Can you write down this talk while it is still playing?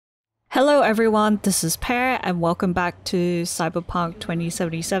Hello everyone, this is Pear and welcome back to Cyberpunk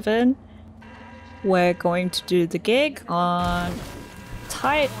 2077. We're going to do the gig on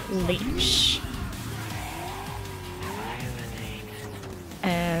Tight Leash.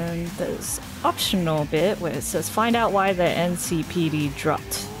 And there's optional bit where it says find out why the NCPD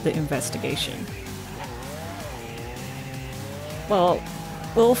dropped the investigation. Well,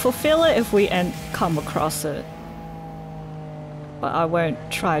 we'll fulfill it if we come across it. But I won't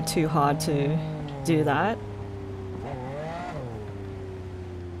try too hard to do that.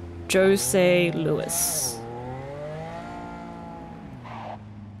 Jose Lewis.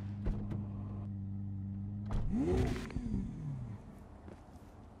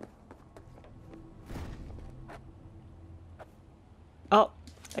 Oh,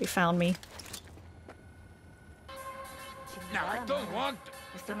 they found me. No, I don't want to.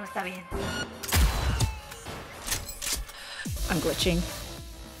 Esto no está bien. I'm glitching.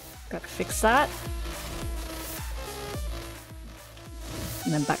 Gotta fix that.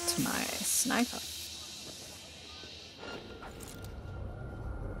 And then back to my sniper.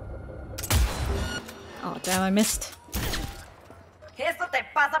 Oh damn, I missed. Esto te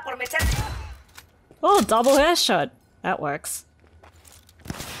pasa por meter. Oh, double headshot. That works.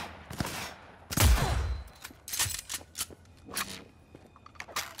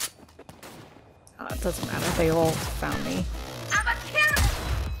 Oh, it doesn't matter. They all found me.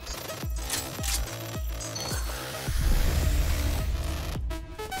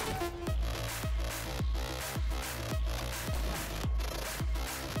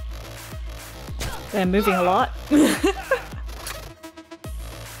 They're moving a lot. Where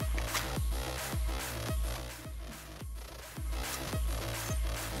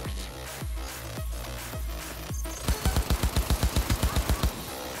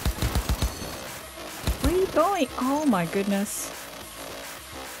are you going? Oh my goodness.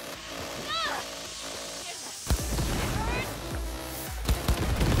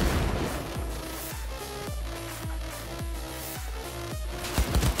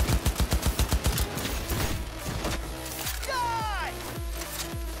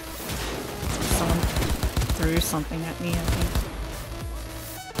 Threw something at me, I think.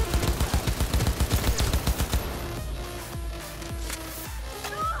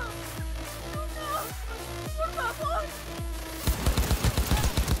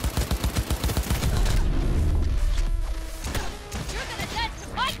 You're gonna dance to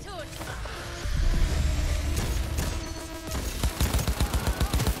my tune!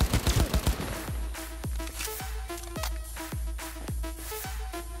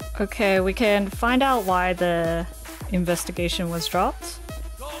 Okay, we can find out why the investigation was dropped.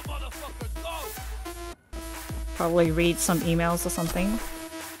 Go, motherfucker, go! Probably read some emails or something.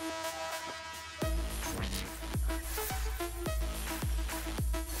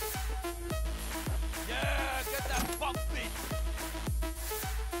 Yeah, get that fuck beat!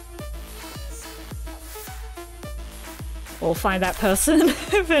 We'll find that person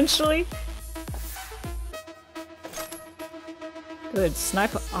eventually. Good,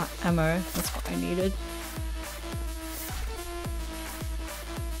 sniper ammo, that's what I needed.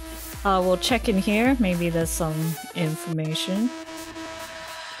 We'll check in here, maybe there's some information.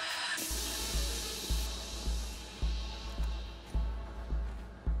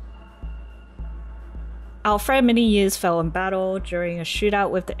 Our friend many years fell in battle during a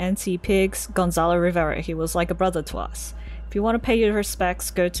shootout with the NC Pigs, Gonzalo Rivera. He was like a brother to us. If you want to pay your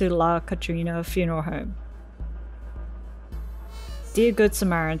respects, go to La Katrina Funeral Home. Dear Good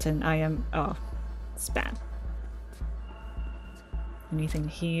Samaritan, I am... oh, spam. Anything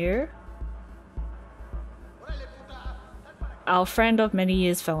here? Our friend of many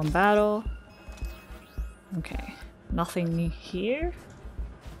years fell in battle. Okay, nothing here.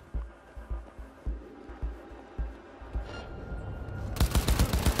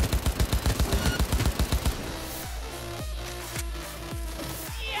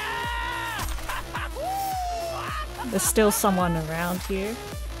 There's still someone around here.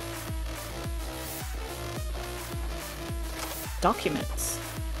 Documents.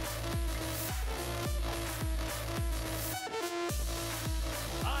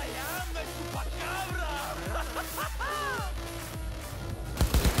 I am the chupacabra!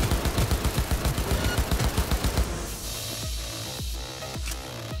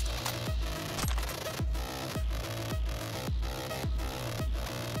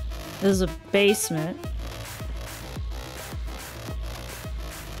 There's a basement.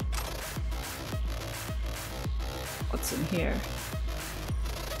 What's in here?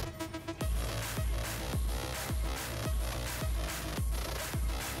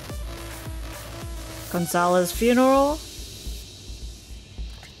 Gonzalo's funeral.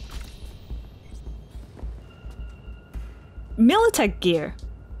 Militech gear.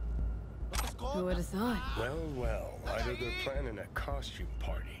 Who would have thought? Well, well, either they're planning a costume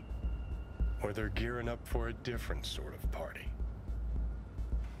party, or they're gearing up for a different sort of party.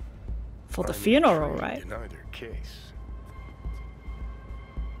 For the I'm funeral, intrigued right? In either case.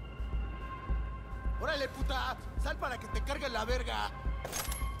 ¡Órale, puta! ¡Sal para que te cargue la verga!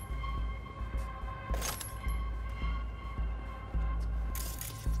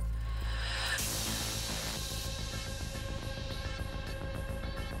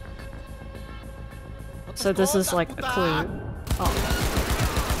 So this is like a clue. Oh.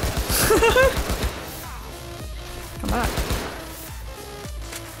 Come back.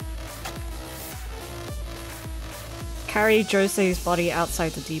 Carry Jose's body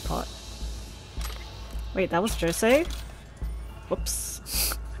outside the depot. Wait, that was Jose?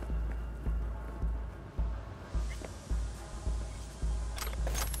 Whoops.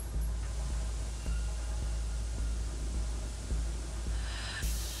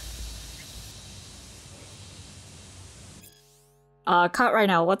 Cut right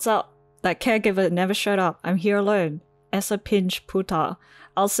now. What's up? That caregiver never showed up. I'm here alone. Essa pinch puta.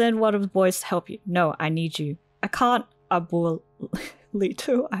 I'll send one of the boys to help you. No, I need you. I can't.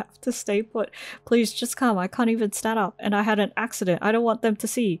 Lito, I have to stay put. Please, just come. I can't even stand up. And I had an accident. I don't want them to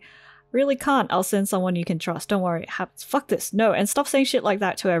see. Really can't. I'll send someone you can trust. Don't worry. It happens. Fuck this. No, and stop saying shit like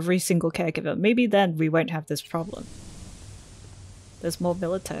that to every single caregiver. Maybe then we won't have this problem. There's more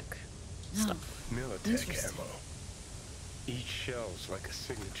Militech stuff. Militech ammo. Each shell's like a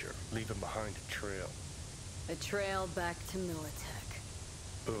signature, leaving behind a trail. A trail back to Militech.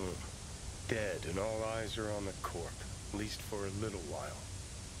 Boom. Dead, and all eyes are on the corp. At least for a little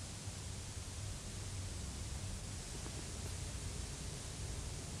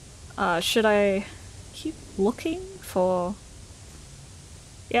while. Should I keep looking for...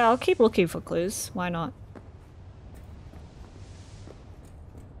 Yeah, I'll keep looking for clues. Why not?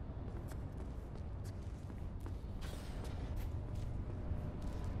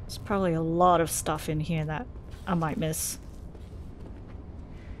 There's probably a lot of stuff in here that I might miss.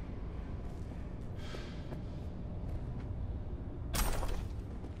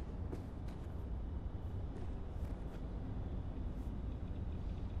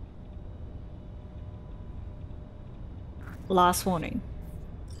 Last warning.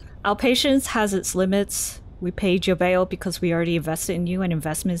 Our patience has its limits. We paid your bail because we already invested in you and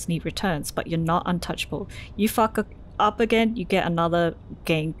investments need returns, but you're not untouchable. You fuck up again, you get another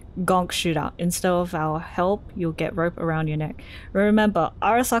gonk shootout. Instead of our help, you'll get rope around your neck. Remember,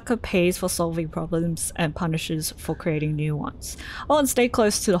 Arasaka pays for solving problems and punishes for creating new ones. Oh, and stay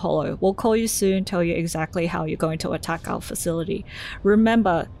close to the Hollow. We'll call you soon, tell you exactly how you're going to attack our facility.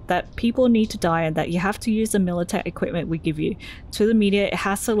 Remember that people need to die and that you have to use the Militech equipment we give you. To the media, it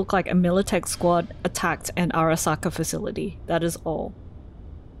has to look like a Militech squad attacked an Arasaka facility. That is all.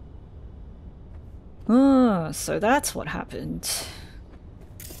 So that's what happened.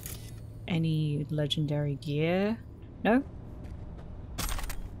 Any legendary gear? No?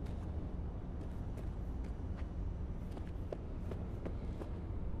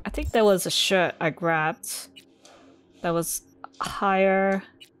 I think there was a shirt I grabbed that was higher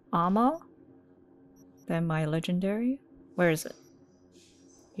armor than my legendary. Where is it?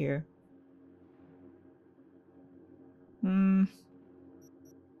 Here.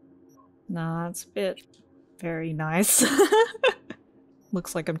 Nah, it's a bit very nice.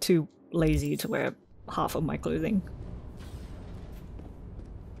 Looks like I'm too lazy to wear half of my clothing.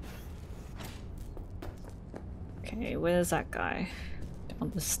 Okay, where's that guy?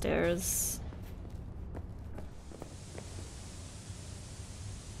 Down the stairs.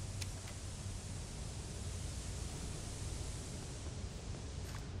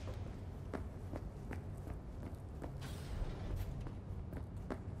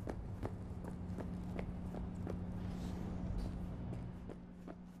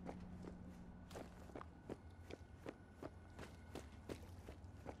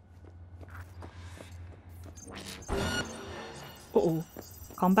 Uh-oh.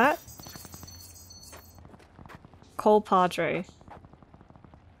 Combat? Cole Padre.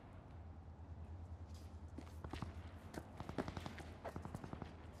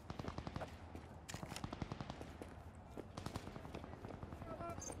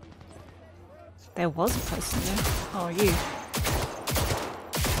 There was a person there. Oh, you.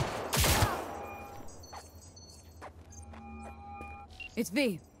 It's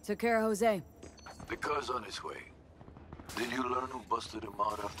V. Took care of Jose. The car's on its way. Did you learn who busted him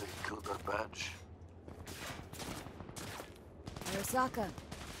out after he killed that badge? Arasaka.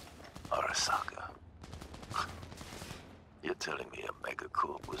 Arasaka. You're telling me a mega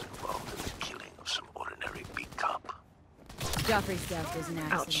corp was involved in the killing of some ordinary beat cop? Joffrey's death was an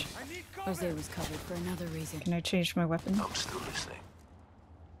accident. Ouch. Jose was covered for another reason. Can I change my weapon? I'm still listening.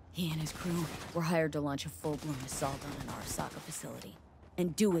 He and his crew were hired to launch a full-blown assault on an Arasaka facility.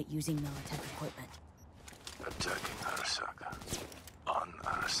 And do it using Militech equipment. Attacking Arasaka. On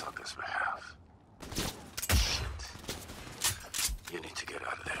Arasaka's behalf. Shit. You need to get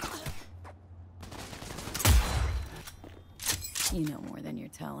out of there. You know more than you're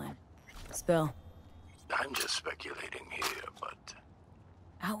telling. Spill. I'm just speculating here, but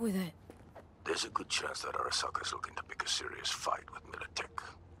Out with it. there's a good chance that Arasaka's looking to pick a serious fight with Militech.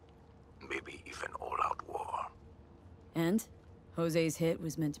 Maybe even all-out war. And? Jose's hit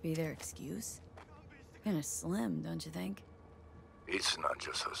was meant to be their excuse? Kinda slim, don't you think? It's not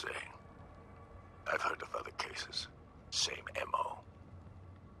just Jose. I've heard of other cases. Same MO.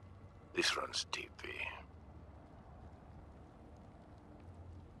 This runs deep, V.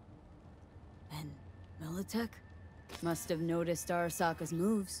 And Militech? Must have noticed Arasaka's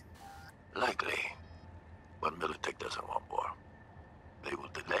moves. Likely. But Militech doesn't want war. They will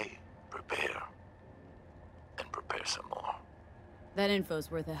delay, prepare, and prepare some more. That info's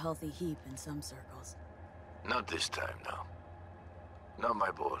worth a healthy heap in some circles. Not this time, no. Not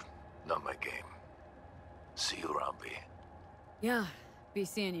my board, not my game. See you around, V. Yeah, be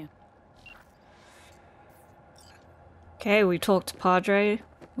seeing you. Okay, we talked to Padre.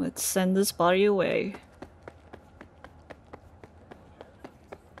 Let's send this body away.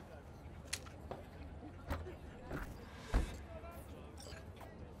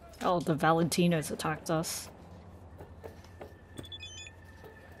 Oh, the Valentinos attacked us.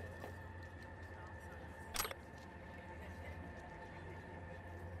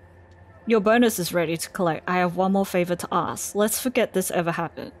 Your bonus is ready to collect. I have one more favor to ask. Let's forget this ever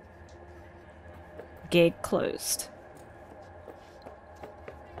happened. Gate closed.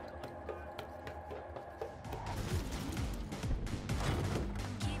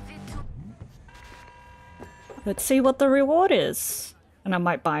 Let's see what the reward is. And I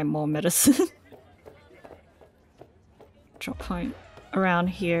might buy more medicine. Drop point around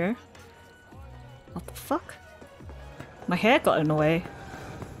here. What the fuck? My hair got in the way.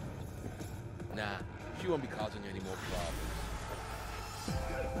 Nah, she won't be causing any more problems.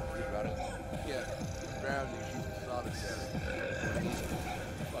 You got it? Yeah, apparently she's a solitary.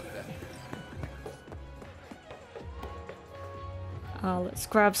 Fuck that. Let's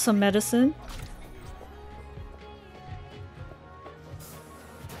grab some medicine.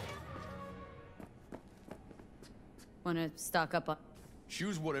 Wanna stock up on...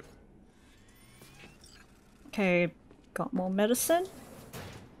 Choose what it... Okay, got more medicine.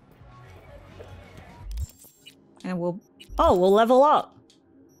 And we'll level up.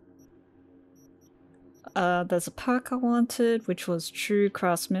 There's a perk I wanted, which was True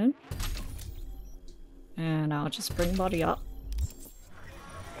Craftsman. And I'll just bring body up.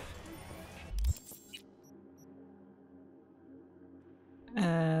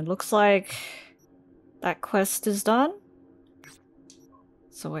 And looks like that quest is done.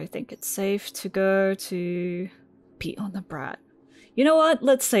 So I think it's safe to go to Pete on the Brat. You know what?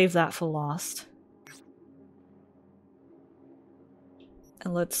 Let's save that for last.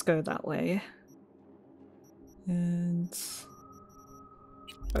 And let's go that way. And...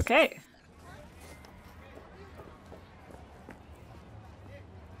 okay.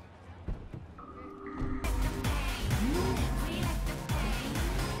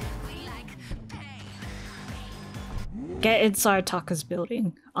 Get inside Tucker's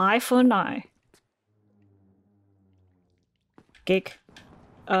building. Eye for an eye. Gig.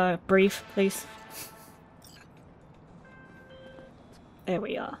 Brief, please. There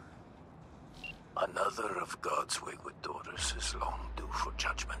we are. Another of God's wayward daughters is long due for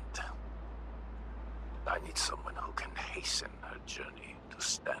judgment. I need someone who can hasten her journey to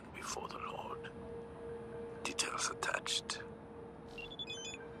stand before the Lord. Details attached.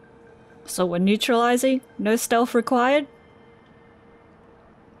 So we're neutralizing? No stealth required?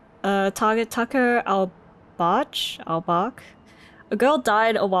 Target Tucker Albach. A girl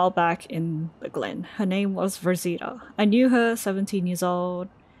died a while back in the Glen. Her name was Verzita. I knew her, 17 years old.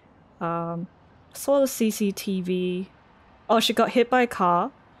 Saw the CCTV. Oh, she got hit by a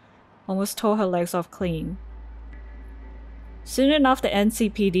car. Almost tore her legs off clean. Soon enough, the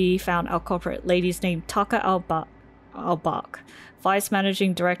NCPD found our culprit, lady's name Tucker Albach, vice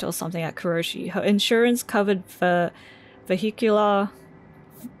managing director or something at Kuroshi. Her insurance covered for vehicular...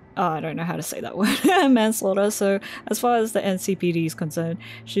 oh, I don't know how to say that word. Manslaughter, so as far as the NCPD is concerned,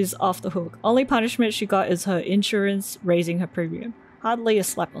 she's off the hook. Only punishment she got is her insurance raising her premium. Hardly a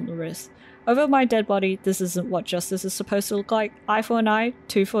slap on the wrist. Over my dead body, this isn't what justice is supposed to look like. Eye for an eye,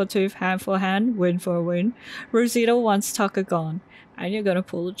 tooth for a tooth, hand for a hand, win for a win. Rosita wants Tucker gone, and you're gonna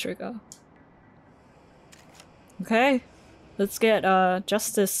pull the trigger. Okay, let's get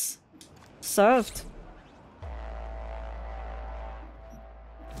justice served.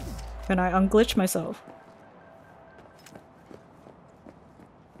 Can I unglitch myself?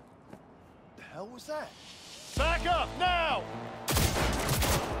 The hell was that? Back up now!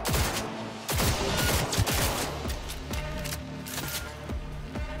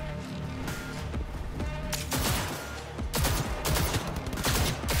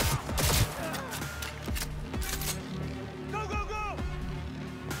 Go, go, go!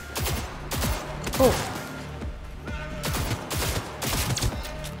 Oh.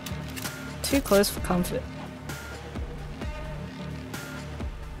 Too close for comfort.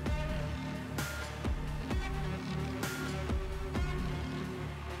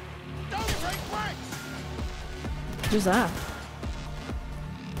 Who's that?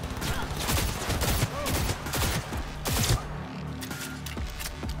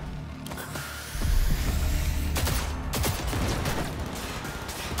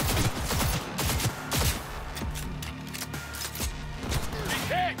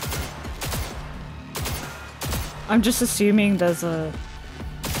 I'm just assuming there's a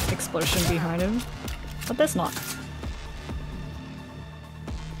explosion behind him, but there's not.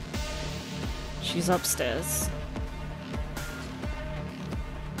 She's upstairs.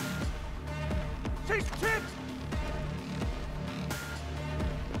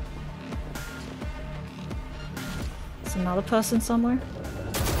 There's another person somewhere.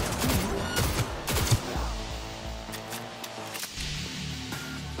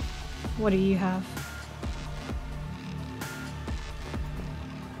 What do you have?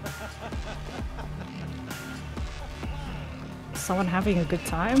 Someone having a good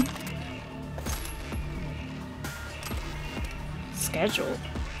time? Schedule.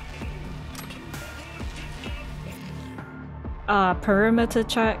 Perimeter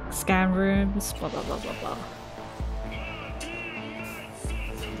check, scan rooms, blah blah blah blah blah.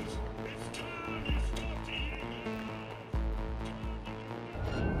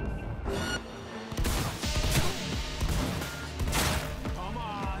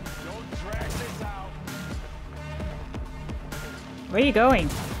 Where are you going?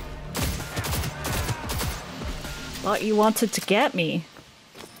 Thought you wanted to get me.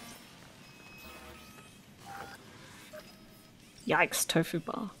 Yikes, tofu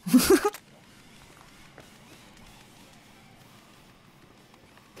bar.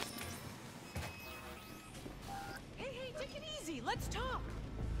 Hey, take it easy. Let's talk.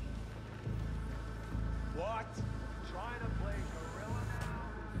 What? Trying to play gorilla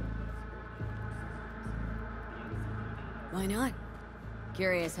now? Why not?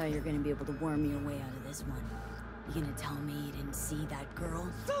 Curious how you're gonna be able to worm your way out of this one. You gonna tell me you didn't see that girl?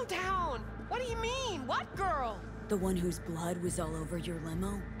 Slow down. What do you mean? What girl? The one whose blood was all over your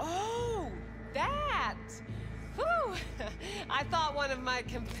limo? Oh, that. Whew. I thought one of my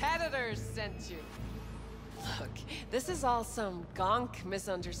competitors sent you. Look, this is all some gonk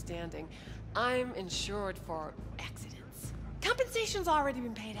misunderstanding. I'm insured for accidents. Compensation's already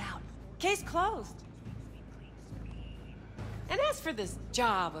been paid out. Case closed. And as for this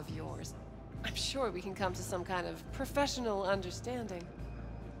job of yours, I'm sure we can come to some kind of professional understanding.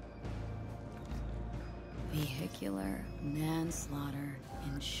 Vehicular manslaughter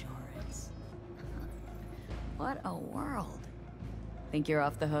insurance. What a world. Think you're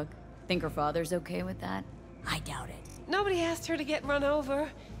off the hook? Think her father's okay with that? I doubt it. Nobody asked her to get run over.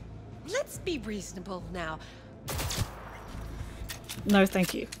 Let's be reasonable now. No,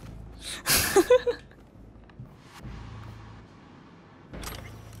 thank you.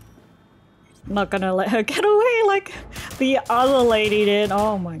 I'm not gonna let her get away like the other lady did.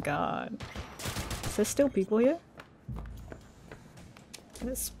 Oh my god. Is there still people here?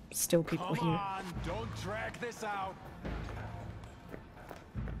 There's still people here. Come on, don't drag this out.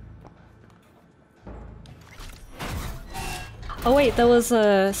 Oh wait, there was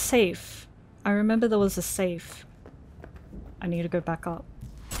a safe. I remember there was a safe. I need to go back up.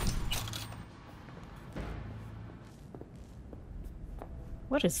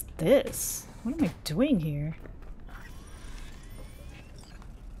 What is this? What am I doing here?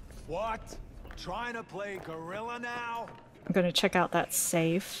 What? Trying to play gorilla now? I'm gonna check out that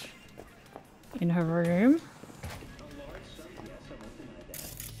safe in her room.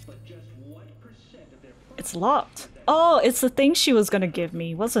 It's locked. Oh, it's the thing she was gonna give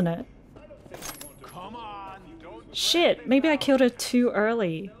me, wasn't it? Come on, don't. Shit, maybe I killed her too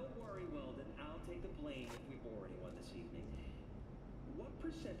early.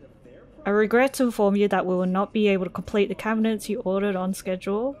 I regret to inform you that we will not be able to complete the cabinets you ordered on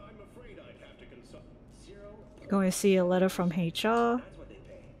schedule. You're going to see a letter from HR.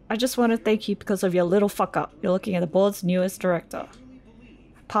 I just want to thank you because of your little fuck up. You're looking at the board's newest director.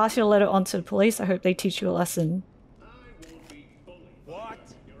 Pass your letter on to the police. I hope they teach you a lesson.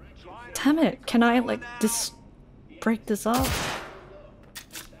 Damn it, can I like break this up?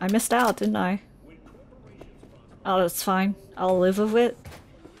 I missed out, didn't I? Oh, that's fine. I'll live with it.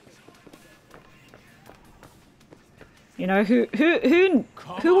 You know, who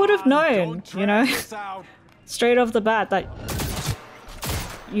would have known, you know? Straight off the bat that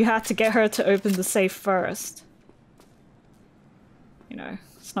you had to get her to open the safe first. You know,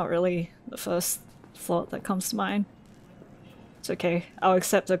 it's not really the first thought that comes to mind. It's okay, I'll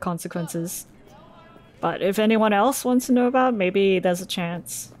accept the consequences. But if anyone else wants to know about it, maybe there's a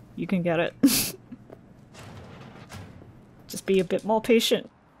chance you can get it. Just be a bit more patient.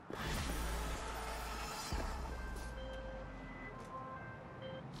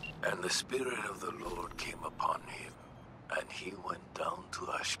 And the Spirit of the Lord came upon him, and he went down to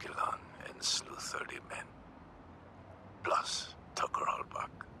Ashkelon and slew 30 men. Plus Tucker Halbach.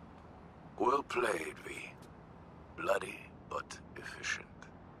 Well played, V. Bloody but efficient.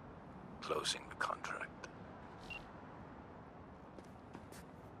 Closing the contract.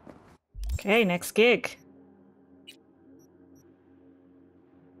 Okay, next gig.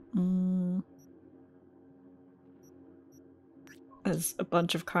 There's a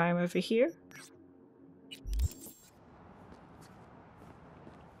bunch of crime over here.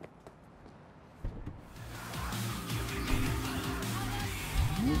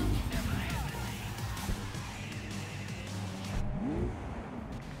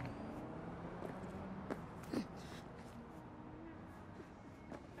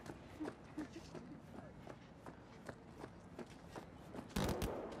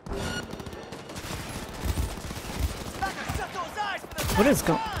 What is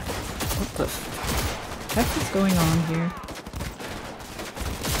going? What the heck is going on here?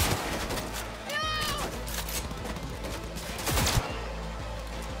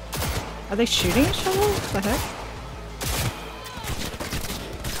 Are they shooting each other? What the heck?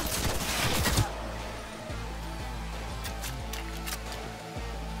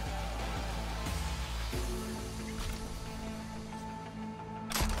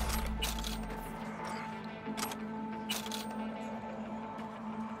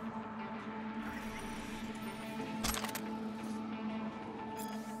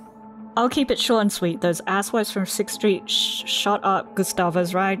 I'll keep it short and sweet. Those asswipes from 6th Street shot up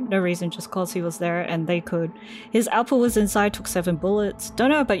Gustavo's ride. No reason, just cause he was there and they could. His output was inside, took 7 bullets.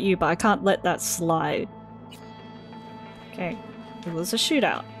 Don't know about you, but I can't let that slide. Okay, it was a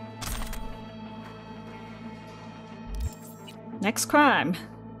shootout. Next crime.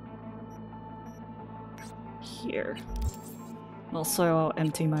 Here. Also, I'll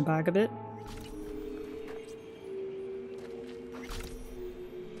empty my bag a bit.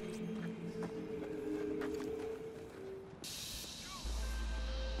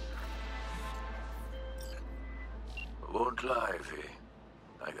 Won't lie, V.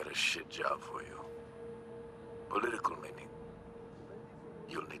 I got a shit job for you. Political meaning.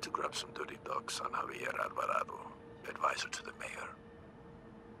 You'll need to grab some dirty docs on Javier Alvarado, advisor to the mayor.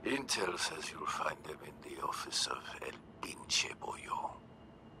 Intel says you'll find them in the office of El Pinche Bollo.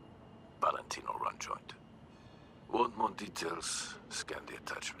 Valentino run joint. Want more details? Scan the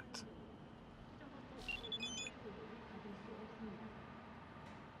attachment.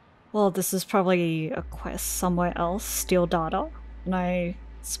 Well, this is probably a quest somewhere else. Steal data. And I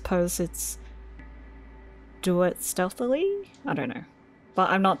suppose it's do it stealthily? I don't know.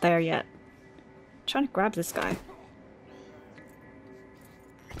 But I'm not there yet. I'm trying to grab this guy.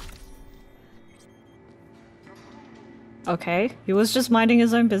 Okay, he was just minding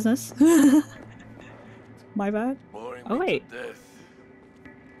his own business. My bad. Oh wait.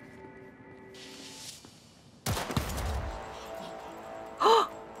 Oh!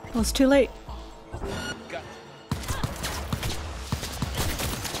 It was too late.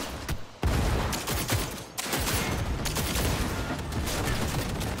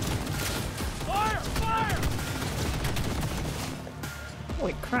 Fire! Fire!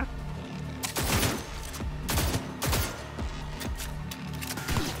 Holy crap.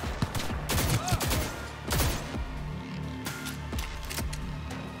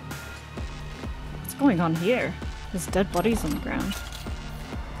 What's going on here? There's dead bodies on the ground.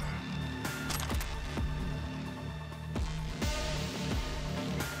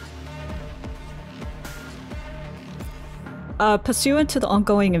 Pursuant to the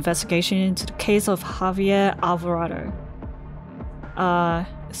ongoing investigation into the case of Javier Alvarado,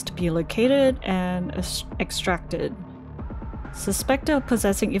 is to be located and extracted. Suspected of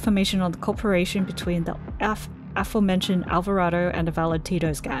possessing information on the cooperation between the aforementioned Alvarado and the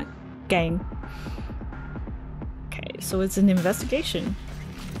Valentinos gang. Okay, so it's an investigation.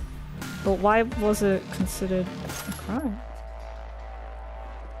 But why was it considered a crime?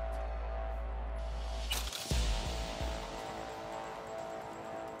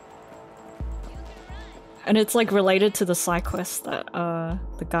 And it's like related to the side quest that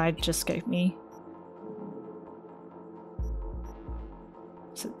the guide just gave me.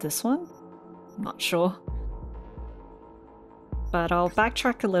 Is it this one? I'm not sure. But I'll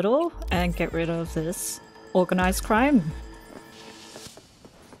backtrack a little and get rid of this organized crime.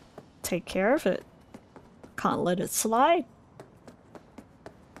 Take care of it. Can't let it slide.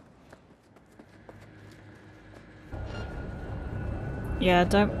 Yeah,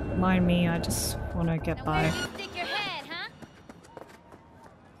 don't mind me, I just want to get by. Where do you stick your head, huh?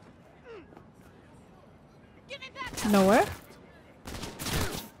 Give it back. Nowhere?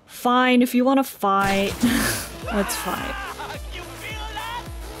 Fine, if you want to fight, let's fight. You feel that?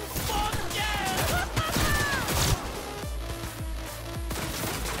 Fuck yeah!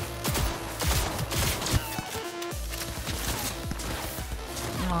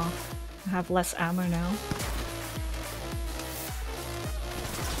 Oh, I have less ammo now.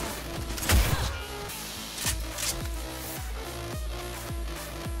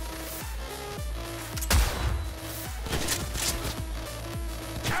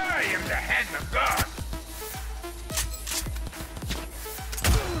 I am the hand of God.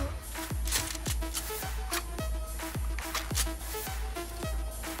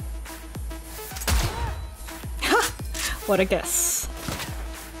 What a guess.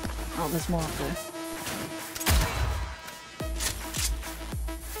 Oh, there's more up there.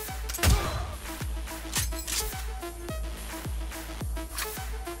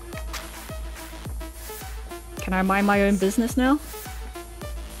 Can I mind my own business now?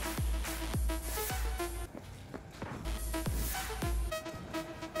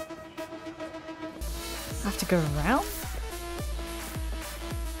 I have to go around?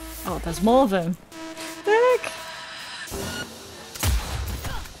 Oh, there's more of them. Heck!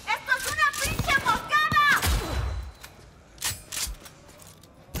 ¡Esto es una pinche emboscada!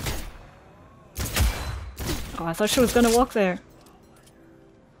 Oh, I thought she was gonna walk there.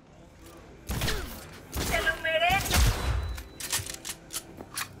 ¡Se lo merece!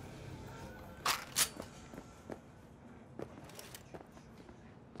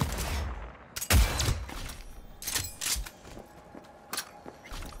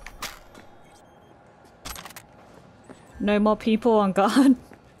 No more people on guard.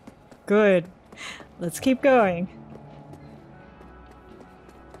 Good. Let's keep going.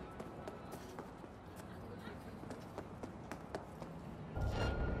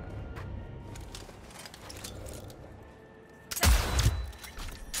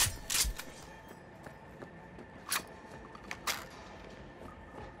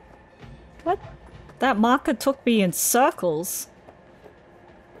 What? That marker took me in circles.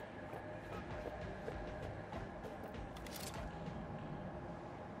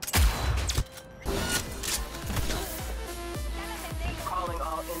 Calling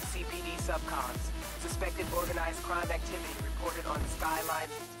all NCPD subcons. Suspected organized crime activity reported on Skyline.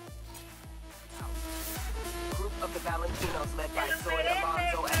 Group of the Valentinos led by Zoe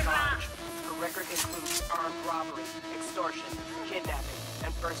Alonso at large. Her record includes armed robbery, extortion, kidnapping,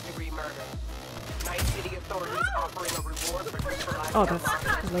 and first-degree murder. Night City authorities offering a reward for neutralizing Oh,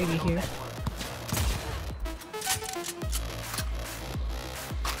 that's the lady here.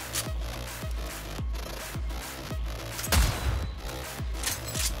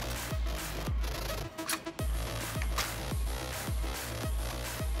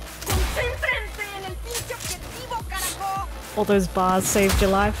 ¡Concéntrense en el pinche objetivo, carajo! All those bars saved your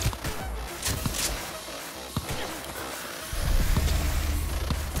life.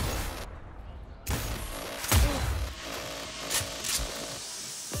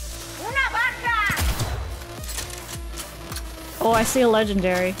 ¡Una baja! Oh, I see a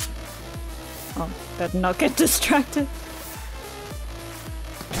legendary. Oh, better not get distracted.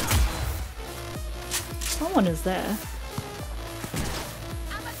 Someone is there.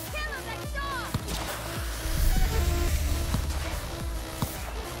 I'm a killer like dog!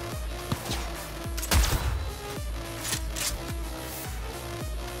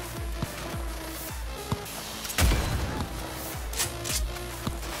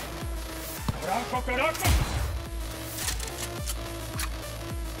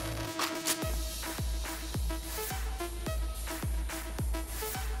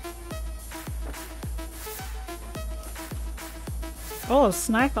 Oh,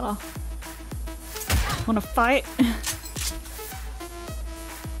 sniper. Wanna fight?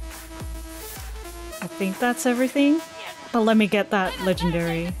 I think that's everything. But let me get that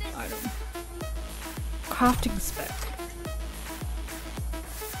legendary item. Crafting spec.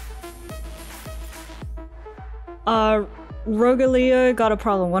 Rogelio got a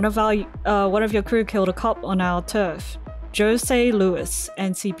problem. One of your crew killed a cop on our turf. Jose Lewis,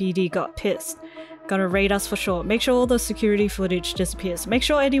 NCPD, got pissed. Gonna raid us for sure. Make sure all the security footage disappears. Make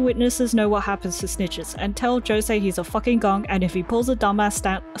sure any witnesses know what happens to snitches. And tell Jose he's a fucking gong, and if he pulls a dumbass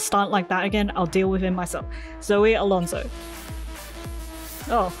stunt like that again, I'll deal with him myself. Zoe Alonso.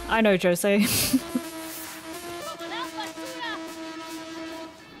 Oh, I know Jose.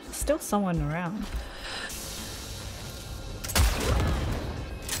 Still someone around.